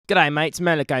G'day mates,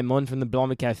 Malachi Munn from the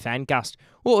Blimey Cow Fancast.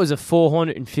 What was a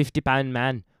 £450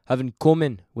 man having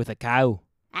coming with a cow?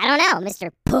 I don't know,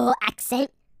 Mr. Pull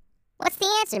Accent. What's the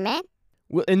answer, man?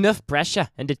 With enough pressure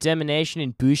and determination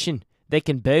in pushing, they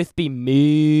can both be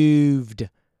moved.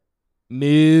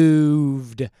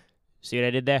 Moved. See what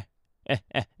I did there?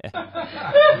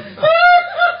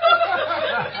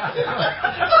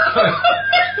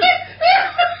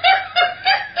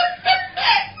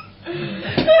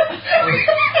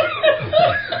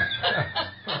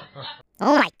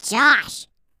 Oh my Josh!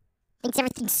 Thinks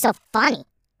everything's so funny.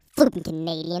 Flippin'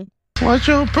 Canadian. Watch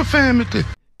your profanity.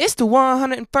 It's the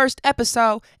 101st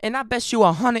episode, and I bet you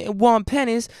 101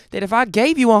 pennies that if I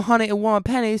gave you 101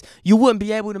 pennies, you wouldn't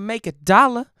be able to make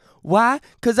 $1. Why?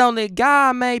 'Cause only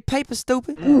God made paper,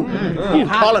 stupid.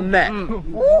 Call him that.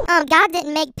 God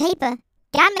didn't make paper.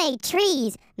 God made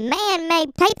trees. Man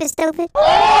made paper, stupid.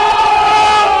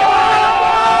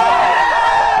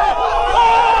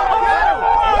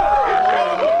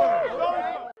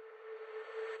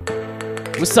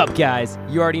 What's up, guys?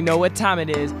 You already know what time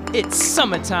it is. It's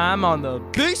summertime on the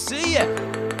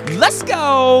BCF. Let's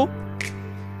go!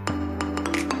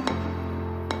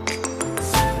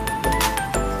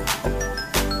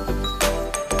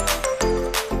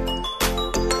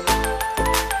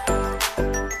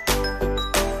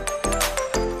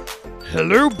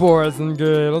 Hello, boys and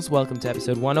girls. Welcome to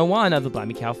episode 101 of the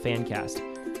Blimey Cow Fancast.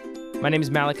 My name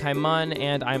is Malachi Munn,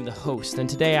 and I'm the host. And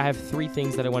today I have three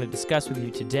things that I want to discuss with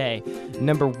you today.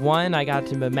 Number one, I got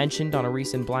to be mentioned on a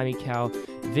recent Blimey Cow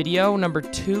video. Number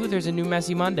two, there's a new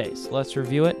Messy Mondays. Let's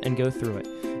review it and go through it.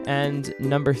 And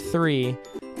number three,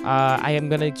 I am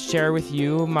going to share with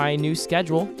you my new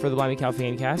schedule for the Blimey Cow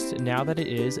Fancast now that it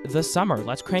is the summer.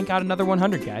 Let's crank out another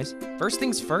 100, guys. First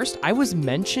things first, I was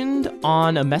mentioned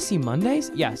on a Messy Mondays.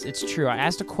 Yes, it's true. I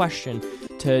asked a question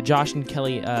to Josh and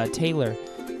Kelly Taylor,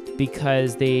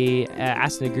 because they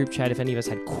asked in a group chat if any of us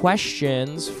had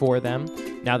questions for them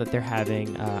now that they're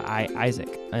having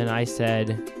Isaac. And I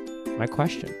said, my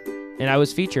question. And I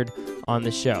was featured on the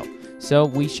show. So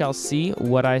we shall see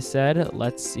what I said.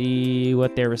 Let's see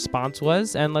what their response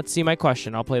was. And let's see my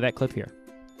question. I'll play that clip here.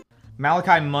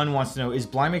 Malachi Munn wants to know, is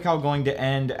Blimey Cow going to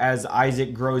end as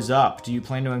Isaac grows up? Do you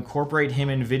plan to incorporate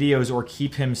him in videos or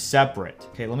keep him separate?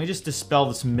 Okay, let me just dispel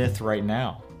this myth right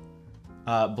now.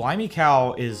 Blimey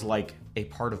Cow is like a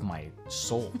part of my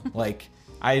soul. Like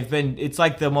it's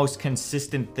like the most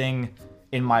consistent thing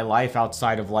in my life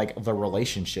outside of like the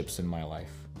relationships in my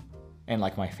life and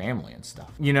like my family and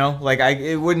stuff. You know, like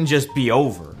it wouldn't just be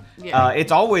over. Yeah.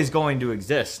 It's always going to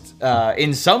exist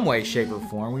in some way, shape, or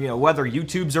form. You know, whether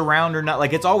YouTube's around or not,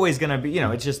 like it's always gonna be. You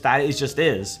know, it's just that. It just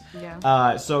is.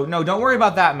 Yeah. So no, don't worry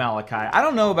about that, Malachi. I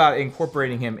don't know about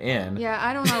incorporating him in. Yeah,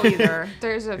 I don't know either.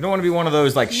 There's a. You don't want to be one of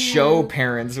those like show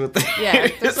parents with. Yeah,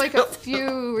 there's like a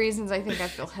few reasons I think I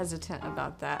feel hesitant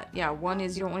about that. Yeah, one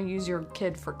is you don't want to use your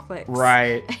kid for clicks.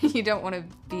 Right. You don't want to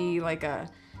be like a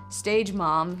stage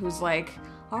mom who's like,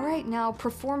 all right, now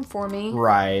perform for me.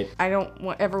 Right. I don't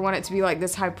ever want it to be like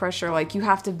this high pressure, like you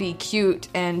have to be cute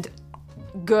and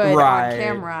good on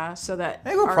camera so that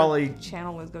we'll our probably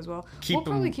channel goes well. We'll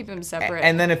probably keep him separate.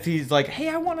 And then if he's like, hey,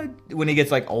 I want to, when he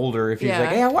gets like older, if he's like,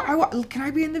 hey, can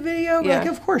I be in the video? Yeah. Like,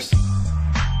 of course.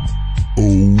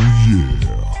 Oh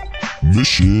yeah.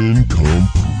 Mission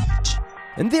complete.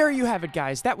 And there you have it,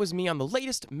 guys. That was me on the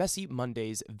latest Messy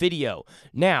Mondays video.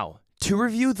 Now, to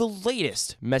review the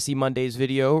latest Messy Mondays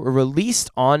video released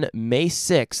on May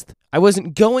 6th. I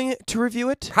wasn't going to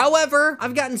review it. However,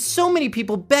 I've gotten so many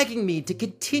people begging me to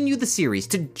continue the series,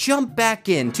 to jump back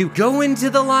in, to go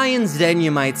into the lion's den, you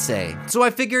might say. So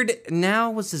I figured now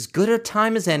was as good a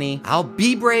time as any. I'll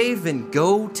be brave and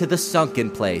go to the sunken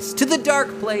place, to the dark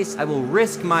place. I will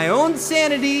risk my own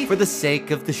sanity for the sake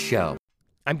of the show.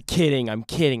 I'm kidding.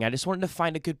 I just wanted to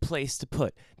find a good place to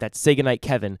put that Say Goodnight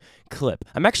Kevin clip.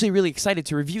 I'm actually really excited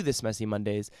to review this Messy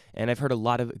Mondays, and I've heard a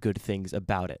lot of good things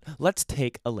about it. Let's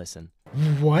take a listen.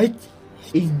 What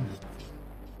in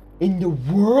the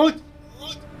world?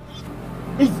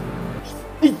 Is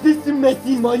this a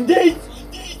Messy Mondays?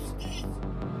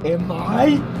 Am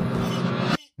I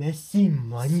Messy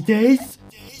Mondays?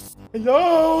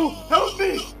 Hello? Help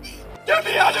me! Get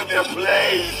me out of here,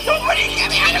 please! Somebody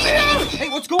get me out of here! Hey,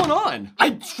 what's going on?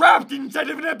 I'm trapped inside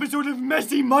of an episode of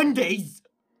Messy Mondays!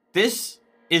 This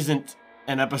isn't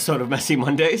an episode of Messy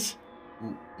Mondays.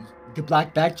 The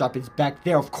black backdrop is back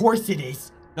there, of course it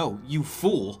is! No, you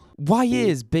fool. Why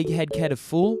is Big Head Ked a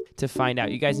fool? To find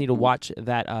out, you guys need to watch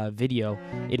that video.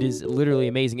 It is literally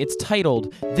amazing. It's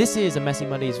titled, This is a Messy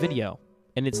Mondays video.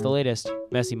 And it's the latest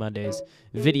Messy Mondays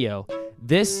video.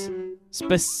 This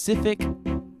specific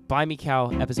Blimey Cow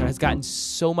episode has gotten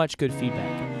so much good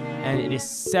feedback, and it is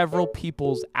several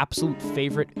people's absolute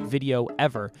favorite video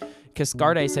ever.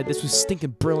 Cascarde said this was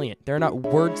stinking brilliant. There are not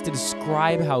words to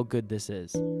describe how good this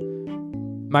is.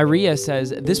 Myria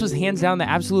says, this was hands down the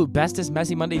absolute bestest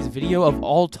Messy Mondays video of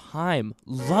all time.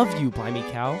 Love you, Blimey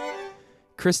Cow.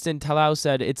 Kristen Talau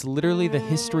said, it's literally the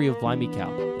history of Blimey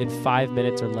Cow in 5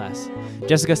 minutes or less.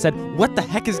 Jessica said, what the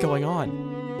heck is going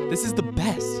on? This is the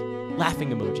best.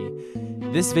 Laughing emoji.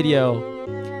 This video,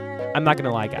 I'm not going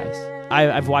to lie, guys.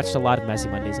 I've watched a lot of Messy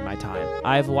Mondays in my time.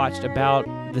 I've watched about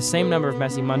the same number of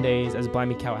Messy Mondays as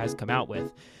Blimey Cow has come out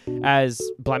with, as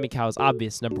Blimey Cow's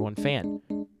obvious #1 fan.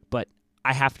 But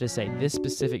I have to say, this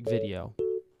specific video,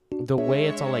 the way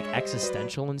it's all like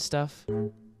existential and stuff,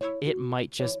 it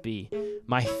might just be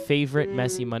my favorite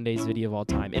Messy Mondays video of all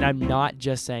time. And I'm not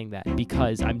just saying that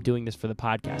because I'm doing this for the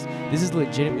podcast. This is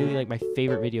legitimately like my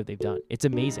favorite video they've done. It's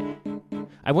amazing.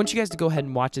 I want you guys to go ahead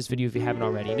and watch this video if you haven't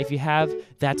already. And if you have,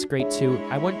 that's great too.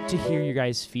 I want to hear your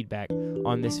guys' feedback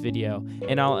on this video.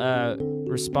 And I'll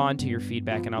respond to your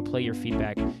feedback and I'll play your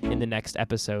feedback in the next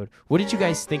episode. What did you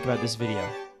guys think about this video?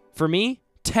 For me,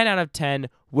 10 out of 10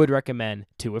 would recommend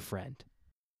to a friend.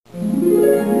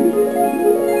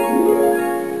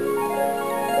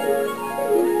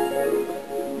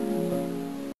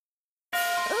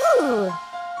 Ooh,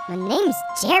 my name's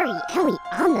Jerry, and we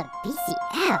on the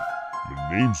BCF.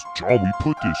 My name's John. We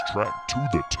put this track to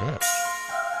the test.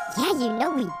 Yeah, you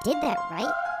know we did that,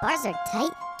 right? Bars are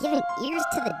tight, giving ears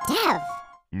to the deaf.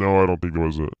 No, I don't think that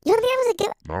was it. You don't think that was a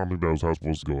good... I don't think that was how it's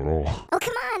supposed to go at all. Oh,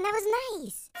 come on, that was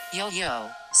nice. Yo,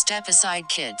 step aside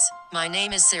kids. My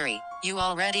name is Siri. You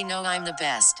already know I'm the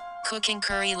best. Cooking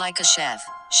curry like a chef.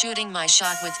 Shooting my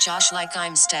shot with Josh like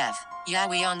I'm Steph. Yeah,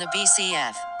 we on the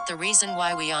BCF. The reason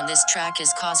why we on this track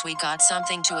is cause we got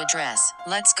something to address.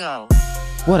 Let's go.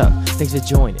 What up? Thanks for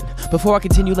joining. Before I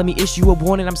continue, let me issue a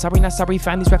warning. I'm sorry, not sorry.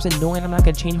 Find these raps annoying. I'm not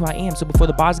gonna change who I am. So before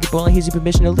the bars get boiling, here's your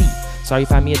permission to leave. Sorry you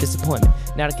find me a disappointment.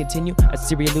 Now to continue, as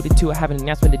Siri alluded to, I have an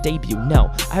announcement to debut.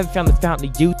 No, I haven't found the fountain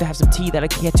of youth. I have some tea that I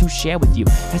care to share with you.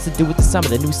 Has to do with the summer,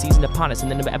 the new season upon us, and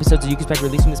the number of episodes that you can expect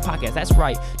released from this podcast. That's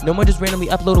right. No more just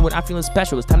randomly uploading when I'm feeling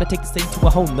special. It's time to take this thing to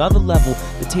a whole nother level.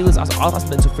 The Taylors are all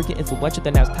awesome and so freaking influential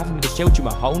that now it's time for me to share with you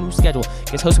my whole new schedule.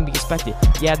 Guess hosts can be expected.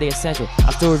 Yeah, they're essential.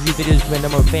 I'll still review videos with my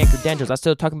number of fan credentials. I'm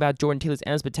still talking about Jordan Taylor's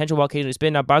endless potential while occasionally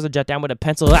spitting out bars or jot down with a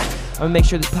pencil. I'm gonna make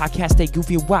sure this podcast stay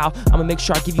goofy and wild. I'm gonna make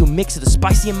sure I give you a mix of the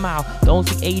spicy and mild. The only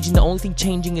thing aging, the only thing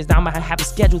changing is now I'm gonna have a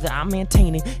schedule that I'm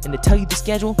maintaining. And to tell you the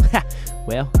schedule,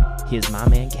 well, here's my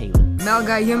man Caleb.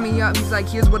 Malachi hit me up, he's like,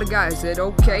 here's what I got. I said,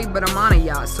 okay, but I'm on a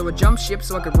yacht, so I jumped ship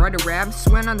so I could write a rap.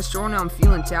 Swim on the shore, now I'm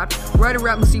feeling tapped. Write a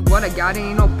rap and see what I got.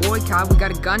 Ain't no boycott, we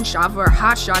got a gunshot for a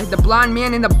hot shot. Hit the blind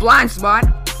man in the blind spot.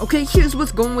 Okay, here's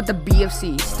what's going with the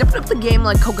BFC. Stepping up the game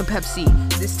like Coke and Pepsi.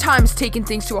 This time's taking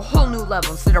things to a whole new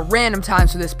level instead of random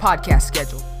times for this podcast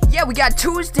schedule. Yeah, we got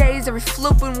Tuesdays every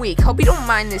flipping week. Hope you don't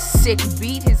mind this sick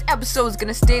beat. His episode's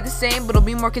gonna stay the same, but it'll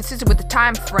be more consistent with the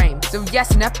time frame. So yes,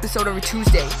 an episode every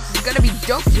Tuesday. This is gonna be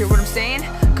dope, you hear what I'm saying?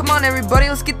 Come on everybody,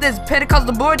 let's get this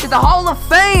Pentecostal boy to the Hall of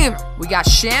Fame! We got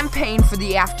champagne for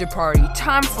the after party.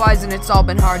 Time flies and it's all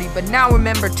been hardy, but now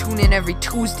remember, tune in every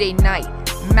Tuesday night.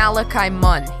 Malachi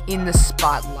Munn in the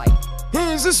spotlight.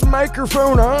 Hey, is this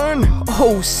microphone on?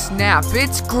 Oh snap,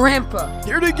 it's Grandpa.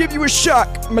 Here to give you a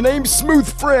shock. My name's Smooth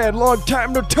Fred, long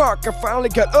time no talk. I finally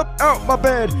got up out my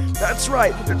bed. That's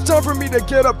right, it's time for me to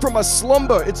get up from my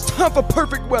slumber. It's time for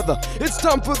perfect weather. It's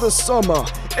time for the summer.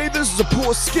 Hey, this is a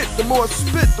poor skit. The more I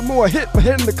spit, the more I hit my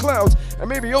head in the clouds. I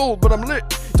may be old, but I'm lit.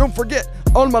 Don't forget,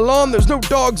 on my lawn, there's no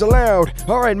dogs allowed.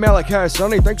 Alright, Malachi,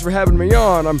 Sonny, thanks for having me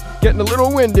on. I'm getting a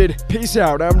little winded. Peace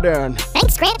out, I'm done.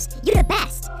 Thanks, Gramps. You're the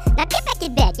best. Now get back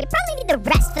in bed. You probably need the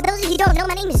rest. For those of you who don't know,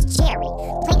 my name is Jerry.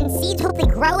 Planting seeds, hope they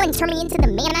grow and turn me into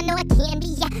the man I know I can be.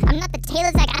 Yeah, I'm not the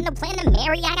Taylors. I got no plan to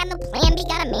marry. I got no plan B.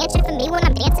 Got a mansion for me when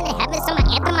I'm dancing in heaven. So my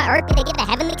anthem on earth, they give a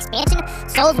heavenly expansion of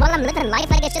souls while I'm living life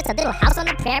like it's just a little house on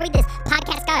the prairie. This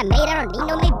podcast got made. I don't need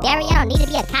no Mayberry. I don't need to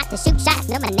be a cop to shoot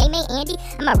shots. No, my name ain't Andy.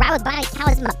 I'm a ride with Blimey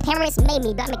Cow as my parents made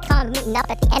me. But I'm calling meeting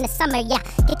up at the end of summer. Yeah,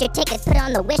 get your tickets, put it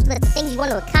on the wish list. The things you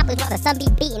want to accomplish while the sun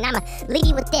be beating. I'ma leave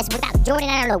you with this. Without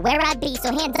Jordan, I don't know where I'd be.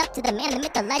 So hands up to the man, the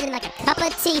myth, the legend, like a cup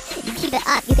of tea. You keep it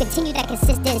up, you continue that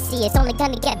consistency. It's only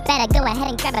gonna get better. Go ahead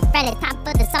and grab a friend. It's time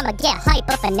for the summer. Get hype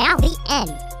up and now the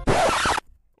end.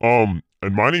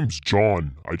 And my name's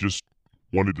John. I just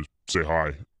wanted to say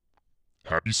hi.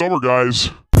 Happy summer, guys.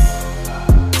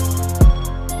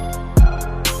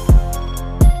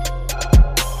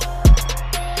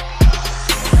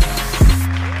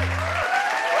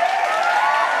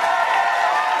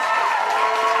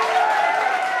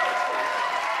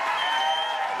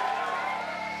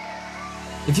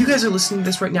 If you guys are listening to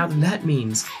this right now, then that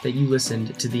means that you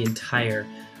listened to the entire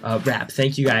rap.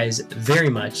 Thank you guys very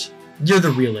much. You're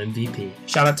the real MVP.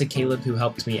 Shout out to Caleb who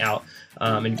helped me out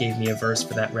and gave me a verse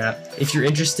for that rap. If you're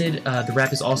interested, the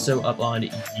rap is also up on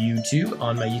YouTube,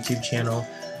 on my YouTube channel,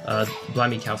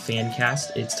 Blimey Cow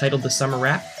Fancast. It's titled The Summer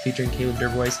Rap, featuring Caleb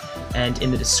Durbois, and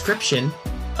in the description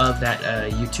of that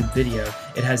YouTube video,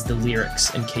 it has the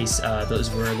lyrics in case those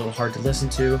were a little hard to listen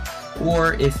to,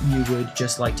 or if you would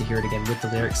just like to hear it again with the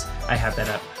lyrics, I have that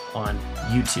up on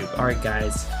YouTube. Alright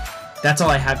guys, that's all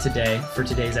I have today for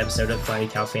today's episode of Blimey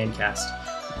Cow Fancast.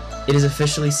 It is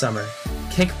officially summer.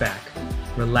 Kick back,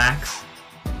 relax.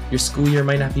 Your school year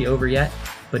might not be over yet,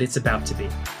 but it's about to be.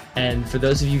 And for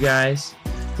those of you guys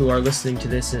who are listening to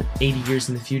this in 80 years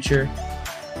in the future,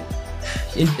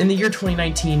 in the year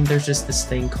 2019, there's just this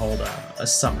thing called a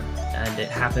summer, and it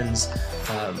happens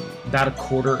about a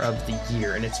quarter of the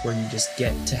year, and it's where you just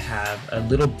get to have a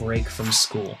little break from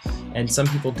school. And some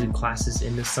people do classes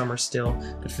in the summer still,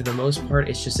 but for the most part,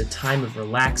 it's just a time of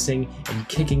relaxing and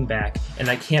kicking back, and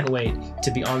I can't wait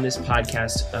to be on this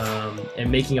podcast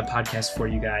and making a podcast for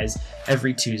you guys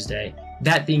every Tuesday.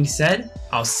 That being said,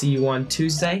 I'll see you on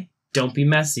Tuesday. Don't be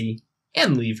messy,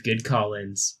 and leave good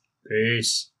call-ins.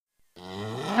 Peace. Look,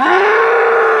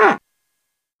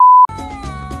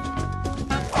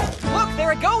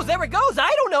 there it goes, there it goes.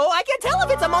 I don't know. I can't tell if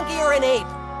it's a monkey or an ape.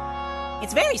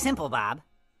 It's very simple, Bob.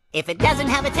 If it doesn't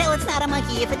have a tail, it's not a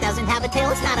monkey. If it doesn't have a tail,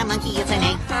 it's not a monkey. It's an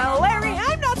ape. Larry,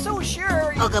 I'm not so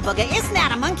sure. Ooga booga, it's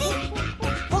not a monkey.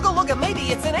 Ooga looga,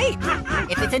 maybe it's an ape.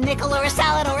 If it's a nickel or a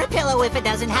salad or a pillow, if it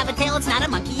doesn't have a tail, it's not a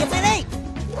monkey. It's an ape.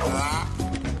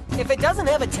 If it doesn't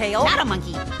have a tail... Not a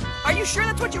monkey. Are you sure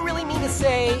that's what you really mean to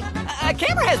say? A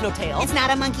camera has no tail. It's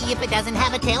not a monkey. If it doesn't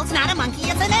have a tail, it's not a monkey.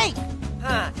 It's an ape.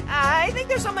 I think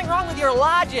there's something wrong with your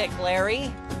logic,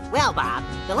 Larry. Well, Bob,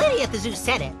 the lady at the zoo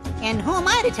said it, and who am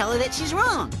I to tell her that she's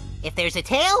wrong? If there's a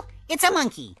tail, it's a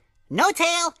monkey. No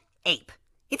tail, ape.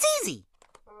 It's easy.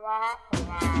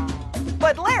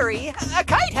 But Larry, a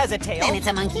kite has a tail. Then it's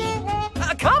a monkey.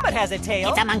 A comet has a tail.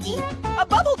 It's a monkey. A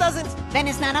bubble doesn't. Then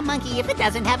it's not a monkey. If it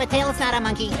doesn't have a tail, it's not a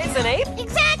monkey. It's an ape?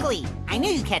 Exactly. I knew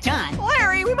you'd catch on.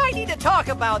 Larry, we might need to talk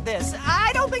about this.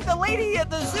 I don't think the lady at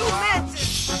the zoo meant...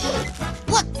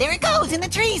 Look, there it goes in the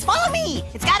trees. Follow me.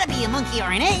 It's gotta be a monkey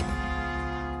or an ape.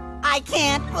 I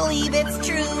can't believe it's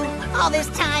true. All this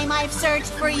time I've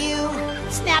searched for you.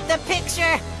 Snap the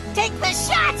picture. Take the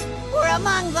shot. We're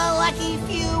among the lucky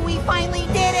few. We finally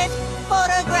did it.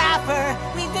 Photographer,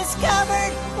 we've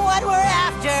discovered what we're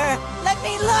after. Let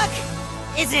me look.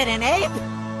 Is it an ape?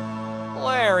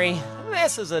 Larry,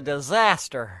 this is a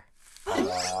disaster.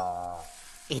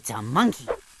 It's a monkey.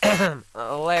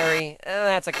 Larry,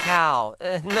 that's a cow.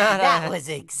 That was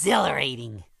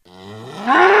exhilarating.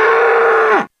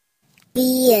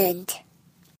 The end.